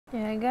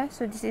Yeah guys,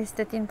 so this is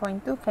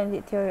 13.2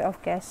 Kinetic theory of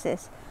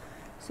gases.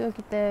 So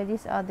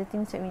these are the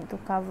things that we need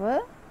to cover.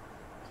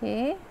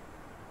 Okay,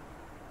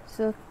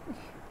 so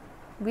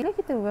when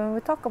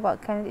we talk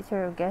about kinetic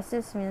theory of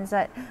gases, means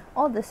that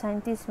all the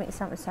scientists make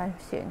some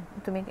assumption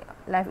to make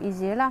life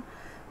easier lah.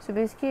 So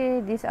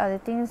basically these are the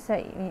things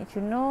that you need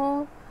to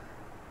know.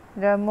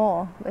 There are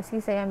more,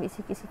 basically saya ambil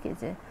sikit-sikit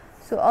je.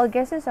 So all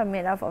gases are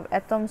made up of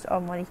atoms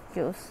or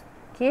molecules.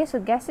 Okay,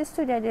 so gases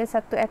tu dia ada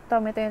satu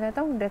atom,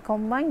 dia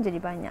combine jadi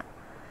banyak.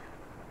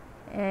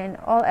 And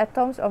all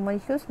atoms or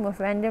molecules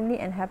move randomly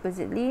and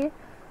haphazardly.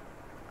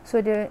 So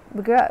dia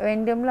bergerak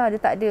random lah,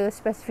 dia tak ada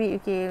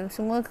specific, okay,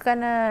 semua ke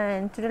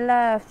kanan, to the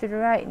left, to the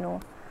right,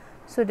 no.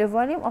 So the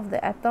volume of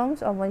the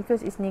atoms or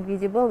molecules is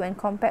negligible when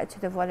compared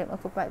to the volume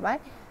occupied by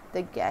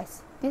the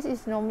gas. This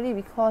is normally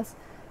because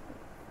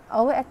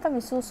our atom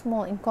is so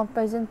small in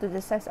comparison to the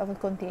size of a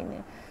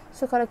container.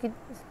 So kalau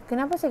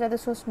kenapa saya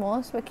kata so small?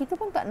 Sebab kita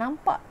pun tak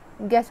nampak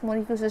gas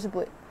molekul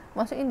tersebut.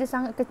 Maksudnya dia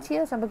sangat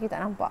kecil sampai kita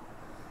tak nampak.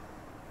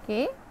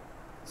 Okay,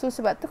 so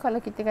sebab tu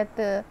kalau kita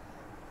kata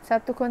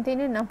satu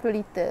container 60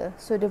 liter,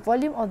 so the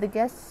volume of the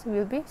gas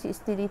will be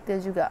 60 liter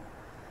juga.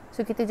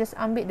 So kita just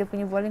ambil dia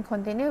punya volume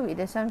container with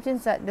the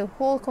assumptions that the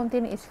whole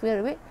container is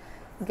filled with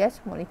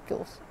gas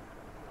molecules.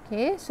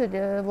 Okay, so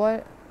the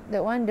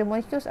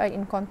molecules are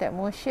in contact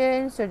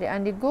motion, so they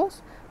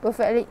undergoes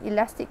perfectly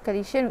elastic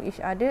collision with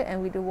each other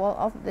and with the wall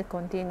of the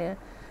container.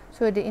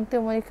 So the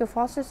intermolecular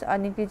forces are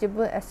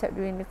negligible except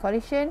during the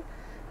collision.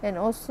 And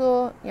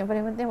also yang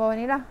paling penting bawah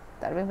ni lah,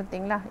 tak paling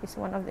penting lah, is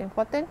one of the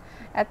important.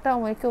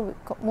 Atom molecule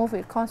move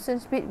with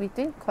constant speed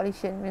between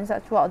collision, means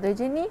that throughout the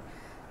journey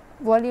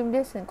volume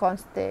dia is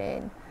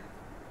constant.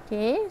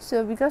 Okay,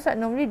 so because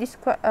normally this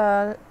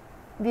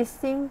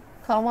thing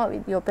come up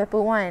with your paper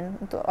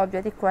 1 untuk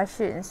objective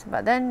questions,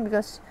 but then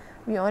because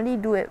we only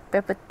do it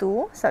paper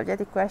 2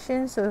 subjective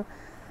questions, so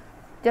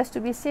just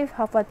to be safe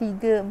hafal 3,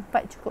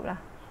 4 cukup lah.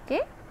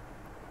 Okay,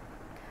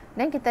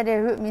 then kita ada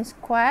root mean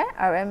square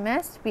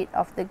RMS speed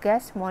of the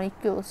gas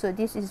molecule. So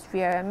this is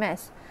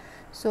VRMS.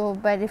 So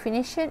by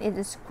definition it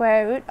is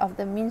square root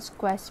of the mean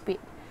square speed.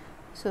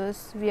 So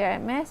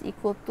VRMS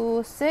equal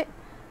to set,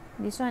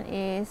 this one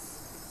is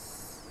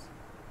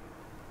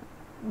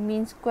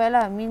mean square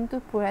lah, mean tu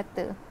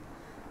purata.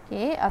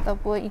 Okay,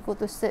 ataupun equal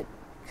to set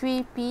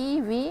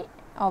 3PV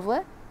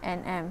over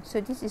NM. So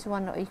this is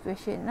one of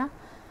equation lah.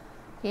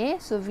 Okay,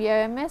 so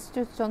VRMS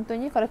tu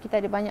contohnya kalau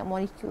kita ada banyak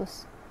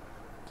molecules.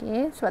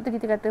 Okay, sebab tu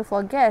kita kata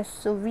for gas,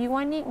 so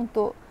V1 ni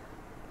untuk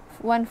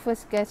one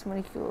first gas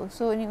molecule,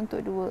 so ni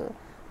untuk 2,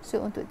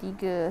 so untuk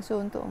 3, so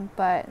untuk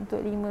 4,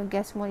 untuk 5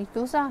 gas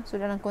molecules lah. So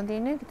dalam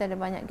container kita ada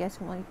banyak gas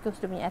molecules,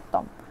 dia punya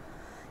atom.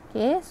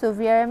 Okay, so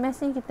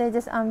VRMS ni kita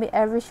just ambil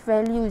average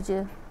value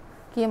je.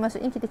 Okay,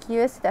 maksudnya kita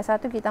kira setiap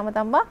satu kita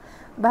tambah-tambah,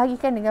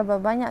 bahagikan dengan berapa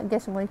banyak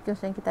gas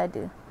molecules yang kita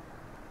ada.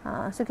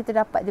 So kita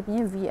dapat dia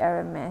punya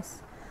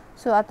VRMS.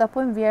 So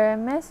ataupun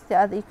VRMS, the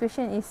other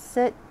equation is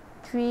set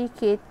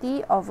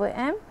 3kT over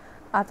M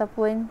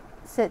ataupun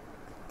set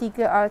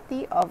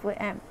 3RT over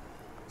M.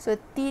 So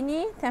T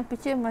ni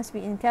temperature must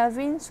be in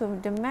Kelvin, so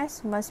the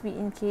mass must be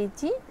in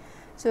kg.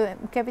 So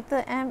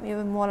capital M is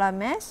molar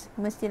mass,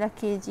 mestilah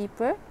kg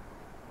per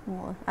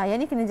mole. Yang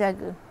ni kena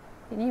jaga.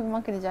 Ini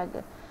memang kena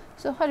jaga.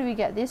 So how do we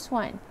get this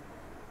one?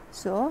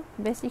 So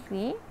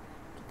basically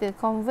kita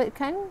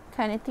convertkan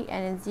kinetic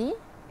energy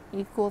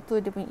equal to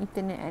the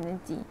internal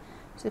energy.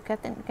 So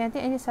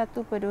kinetic energy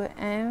 1/2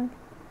 M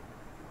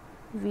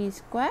V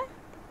square,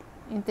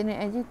 internal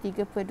energy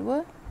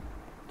 3/2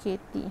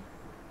 kT.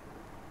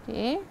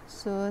 Okay,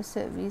 so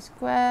set V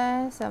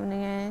square sama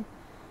dengan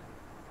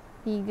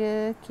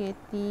 3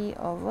 kT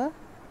over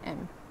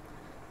M.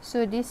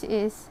 So this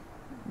is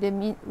the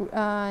mean,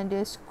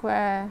 the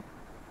square,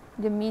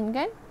 the mean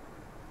kan,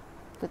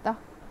 betul tak?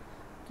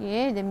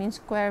 Okay, the mean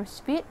square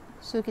speed.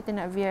 So kita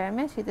nak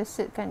VRMS, kita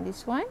setkan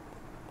this one.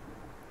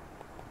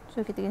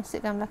 So kita kena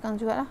setkan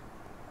belakang jugalah.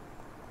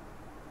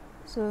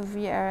 So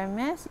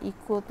VRMS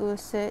equal to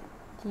set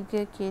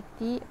 3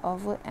 kT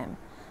over M.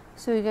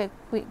 So you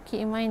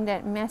keep in mind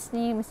that mass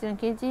ni mesti dalam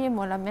kg,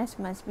 molar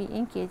mass must be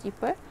in kg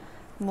per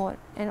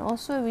mole. And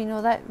also we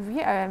know that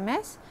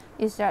VRMS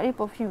is directly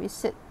proportional with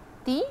set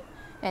T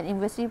and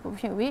inversely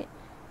proportional with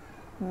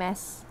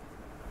mass.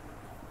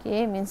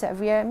 Okay, means that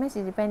VRMS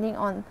is depending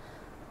on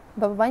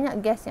berapa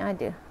banyak gas yang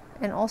ada.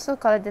 And also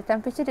kalau the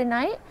temperature dia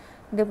naik,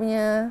 dia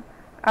punya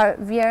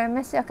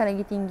VRMS dia akan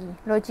lagi tinggi.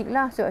 Logik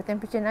lah, so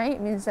temperature naik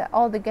means that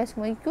all the gas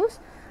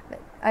molecules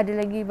ada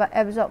lagi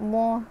absorb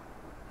more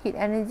heat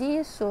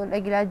energy, so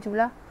lagi laju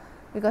lah.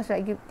 Because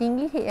lagi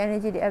tinggi heat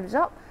energy dia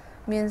absorb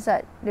means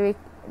that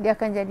dia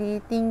akan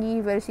jadi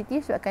tinggi velocity,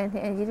 sebab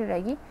kinetic energy dia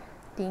lagi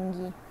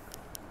tinggi.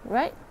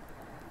 Right?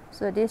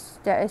 So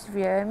that is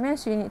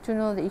VRMS. You need to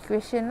know the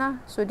equation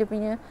lah. So dia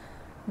punya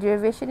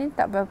derivation ni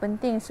tak berapa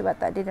penting sebab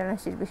tak ada dalam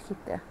syllabus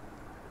kita.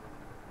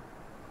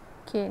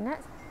 Okay,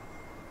 next.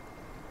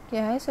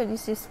 Okay, so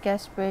this is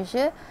gas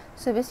pressure.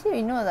 So basically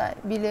we know that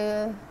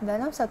bila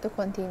dalam satu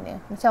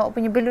container, macam awak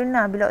punya balloon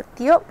lah, bila awak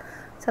tiup,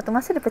 satu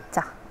masa dia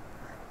pecah.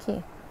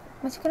 Okay,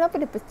 macam kenapa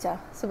dia pecah?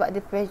 Sebab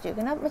dia pressure.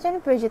 Kenapa? Macam mana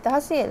pressure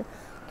terhasil?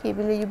 Okay,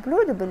 bila you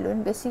blow the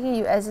balloon,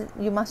 basically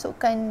you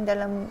masukkan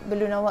dalam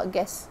balloon awak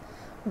gas.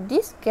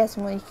 These gas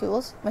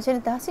molecules, macam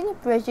mana terhasilnya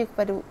pressure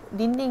kepada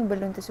dinding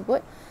balloon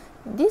tersebut,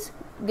 these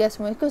gas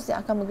molecules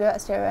dia akan bergerak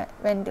secara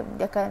random.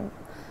 Dia akan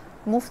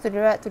move to the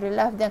right, to the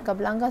left, dia akan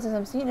berlanggar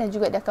sama-sama sini dan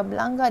juga dia akan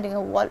berlanggar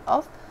dengan wall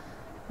of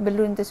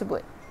balloon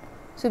tersebut.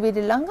 So, bila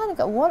dia langgar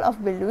dekat wall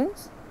of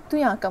balloons, tu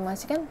yang akan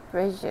menghasilkan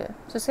pressure.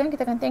 So, sekarang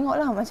kita akan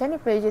tengoklah macam mana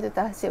pressure tu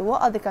terhasil. What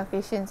are the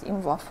coefficients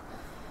involved?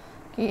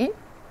 Okay.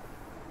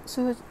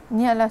 So,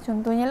 ni adalah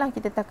contohnya lah,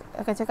 kita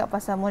akan cakap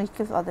pasal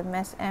molecules of the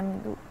mass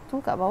M tu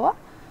kat bawah.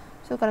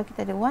 So, kalau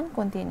kita ada one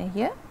container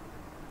here.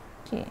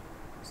 Okay.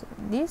 So,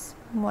 this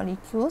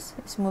molecules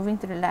is moving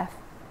to the left.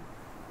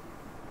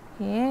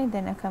 Okay,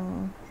 dan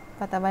akan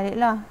patah balik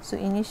lah. So,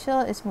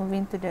 initial is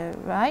moving to the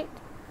right.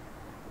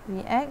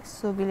 Vx,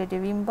 so bila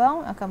dia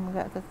rebound akan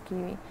bergerak ke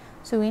kiri.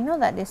 So we know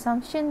that the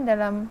assumption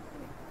dalam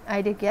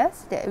either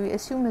gas that we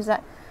assume is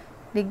that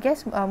the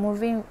gas are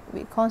moving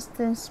with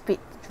constant speed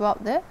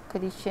throughout the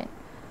collision.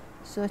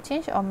 So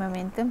change of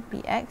momentum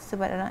Px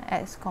sebab dalam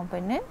x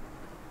component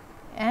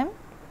m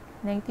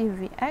negative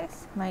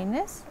Vx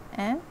minus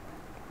m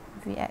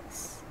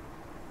Vx.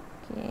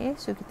 Okay,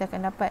 so kita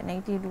akan dapat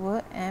negative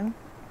 2m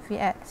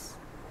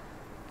Vx.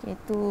 Okay,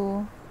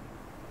 tu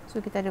so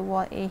kita ada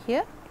wall A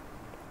here.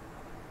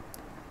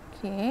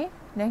 Okay,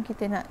 dan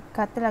kita nak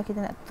katalah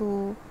kita nak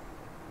to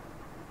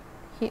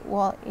hit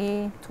wall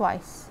A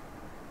twice.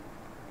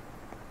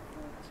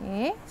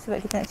 Okay, sebab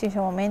kita nak change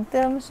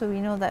momentum, so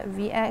we know that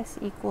Vx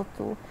equal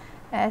to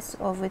S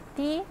over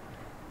T.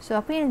 So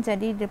apa yang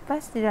jadi,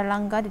 lepas dia dah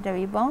langgar, dia dah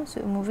rebound, so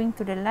moving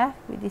to the left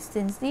with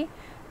distance D,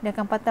 dia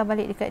akan patah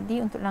balik dekat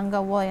D untuk langgar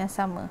wall yang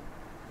sama.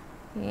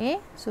 Okay,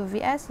 so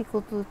Vs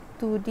equal to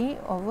 2D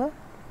over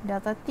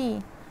delta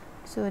T.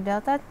 So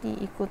delta T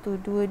equal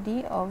to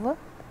 2D over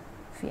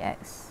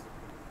Vx.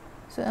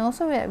 So and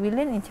also we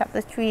learn in chapter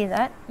 3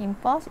 that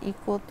impulse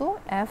equal to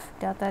F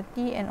delta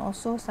T and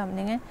also sama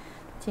dengan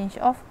change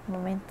of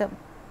momentum.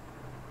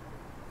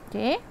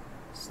 Okay,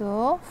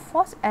 so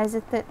force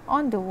exerted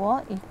on the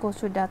wall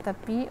equals to delta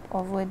P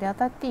over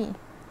delta T.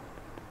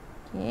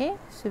 Okay,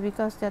 so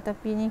because delta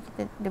P ni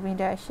kita dia punya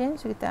direction,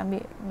 so kita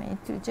ambil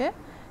magnitude je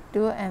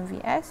 2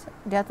 mvx,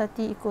 delta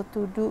T equal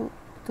to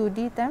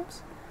 2D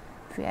times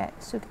Vx.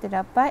 So kita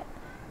dapat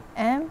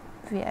m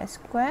Vx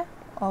square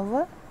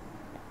over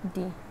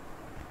D.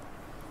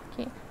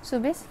 Okay, so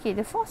basically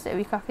the force that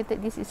we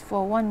calculated this is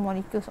for one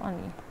molecules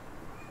only.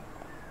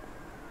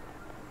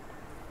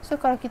 So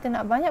kalau kita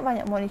nak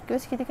banyak-banyak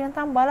molecules, kita kena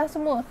tambahlah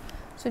semua.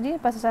 So dia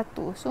pasal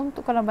satu. So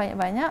untuk kalau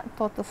banyak-banyak,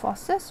 total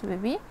forces will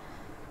be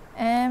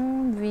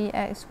m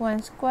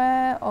Vx1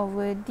 square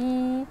over D,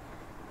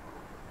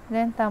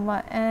 then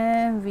tambah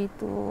m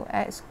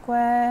V2x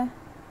square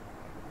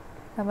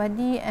tambah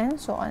D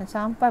and so on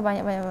sampai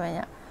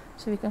banyak-banyak.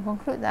 So we can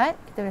conclude that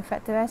kita boleh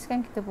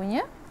factorizekan kita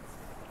punya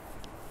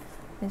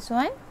this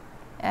one,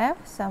 F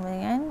sama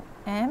dengan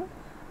M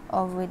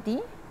over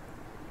D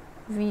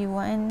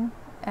V1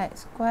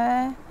 x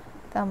square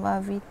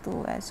tambah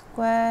V2 x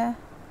square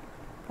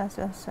plus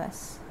plus plus.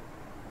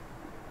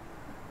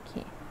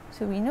 Okay,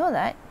 so we know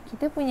that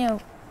kita punya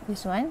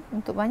this one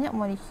untuk banyak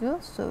molekul,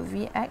 so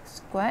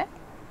Vx square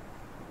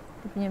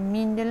dia punya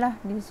mean dia lah,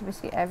 this is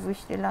basically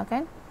average dia lah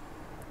kan.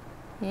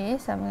 Okay,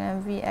 sama dengan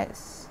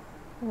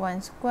Vx1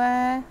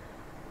 square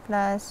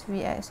plus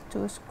Vx2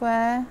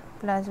 square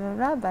plus blah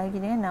blah bagi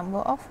dengan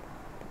number of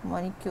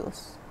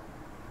molecules.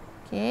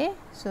 Okay,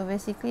 so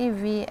basically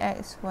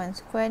Vx1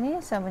 square ni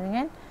sama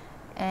dengan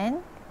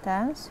n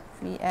times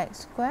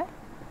Vx square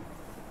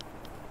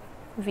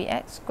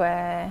Vx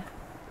square.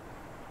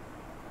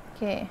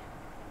 Okay,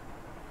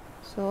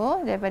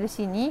 so daripada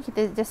sini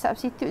kita just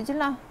substitute je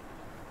lah.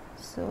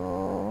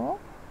 So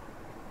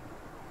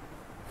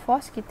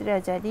force kita dah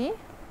jadi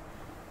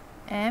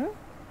m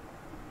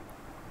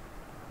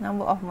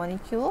number of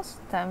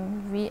molecules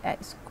times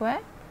Vx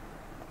square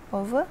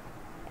over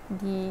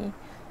D.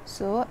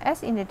 So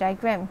as in the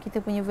diagram, kita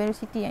punya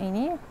velocity yang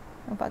ini,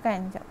 nampak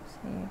kan? Sekejap,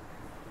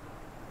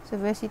 so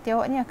velocity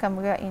awak ni akan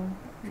bergerak in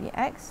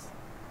Vx,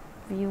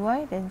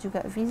 Vy dan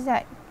juga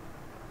Vz,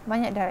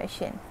 banyak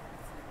direction.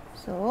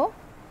 So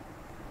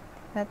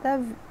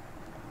kata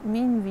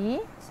mean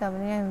V sama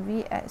dengan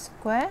Vx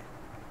square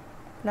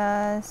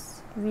plus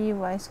Vy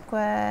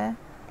square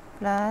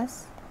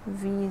plus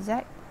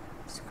Vz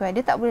square.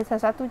 Dia tak boleh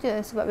salah satu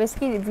je sebab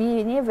basically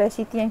V ni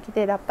velocity yang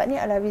kita dapat ni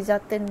adalah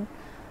resultant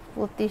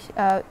voltage,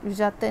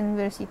 resultant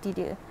velocity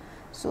dia.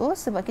 So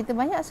sebab kita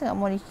banyak sangat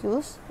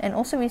molecules and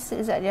also we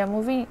see that they are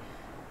moving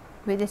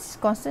with this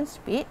constant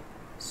speed,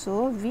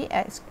 so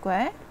Vx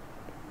square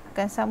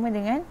akan sama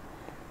dengan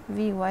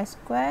Vy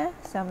square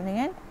sama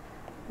dengan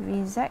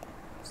Vz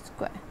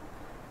square.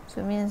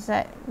 So means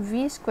that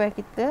V square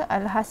kita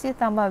adalah hasil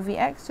tambah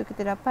Vx, so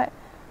kita dapat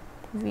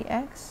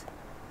Vx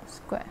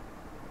square.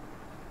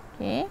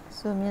 Okay,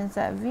 so means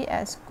that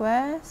Vx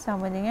square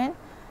sama dengan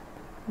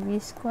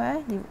V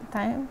square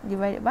time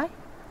divided by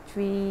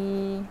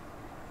 3.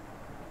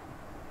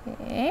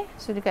 Okay,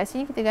 so dekat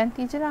sini kita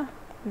ganti je lah.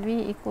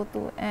 V equal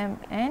to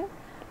mn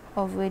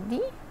over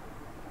d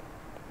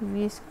V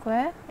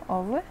square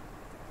over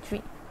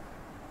 3.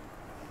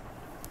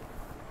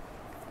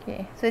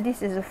 Okay, so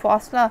this is the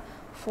force lah.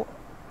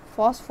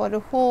 Force for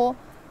the whole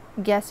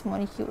gas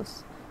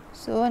molecules.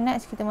 So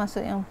next kita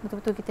masuk yang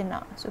betul-betul kita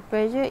nak. So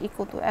pressure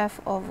equal to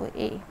F over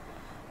A.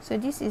 So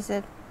this is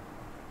a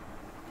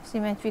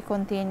symmetric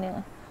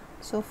container.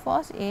 So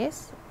force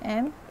is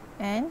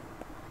mn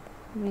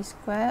V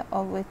square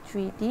over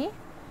 3D.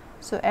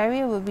 So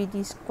area will be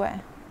D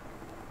square.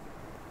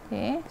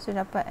 Okay, so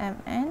dapat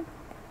mn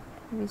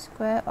V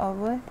square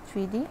over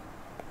 3D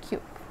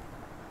cube.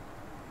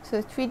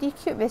 So 3D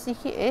cube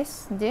basically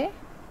is the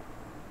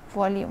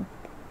volume.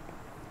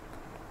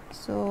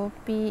 So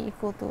P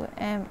equal to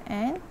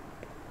mn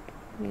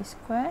V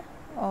square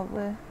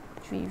over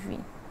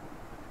 3V.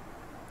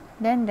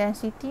 Then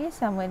density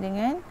sama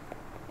dengan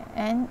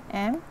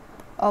nm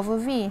over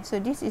V.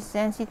 So this is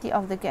density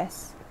of the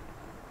gas.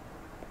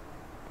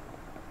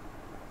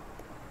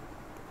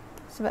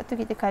 Sebab tu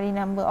kita kali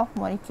number of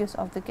molecules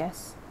of the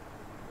gas.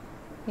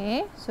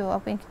 Okay, so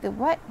apa yang kita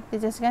buat,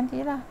 kita just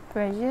gantilah.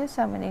 Pressure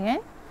sama dengan,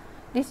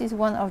 this is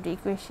one of the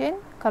equation.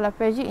 Kalau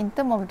pressure in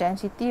term of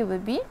density will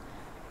be,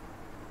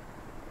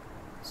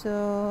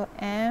 so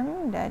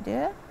M dah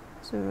ada,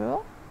 so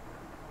rho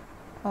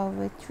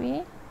over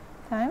 3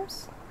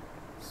 times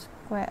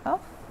square of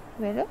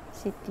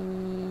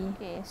velocity.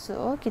 Okay,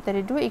 so kita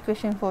ada dua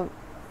equation for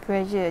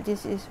pressure.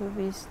 This is will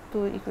be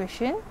two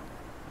equation.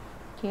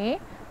 Okay,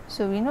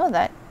 so we know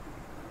that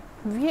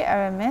V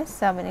RMS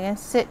sama dengan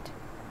set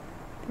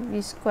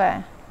V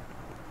square.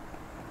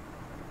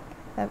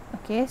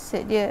 Okay,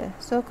 set dia.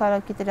 So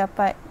kalau kita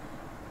dapat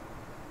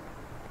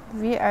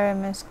V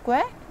RMS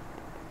square,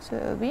 so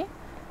it will be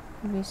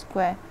V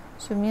square.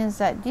 So means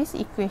that this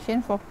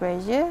equation for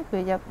pressure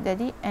boleh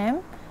jadi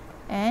M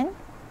N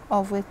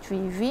over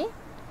 3V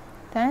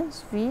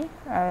times V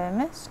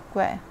RMS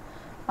square,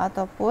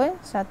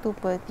 ataupun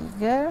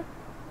 1/3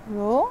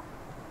 rho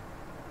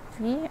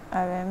V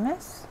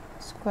RMS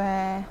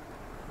square.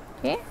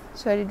 Okay,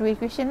 so ada dua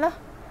equation lah.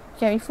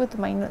 You can refer to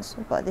my notes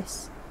about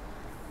this.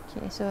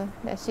 Okay, so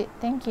that's it.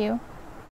 Thank you.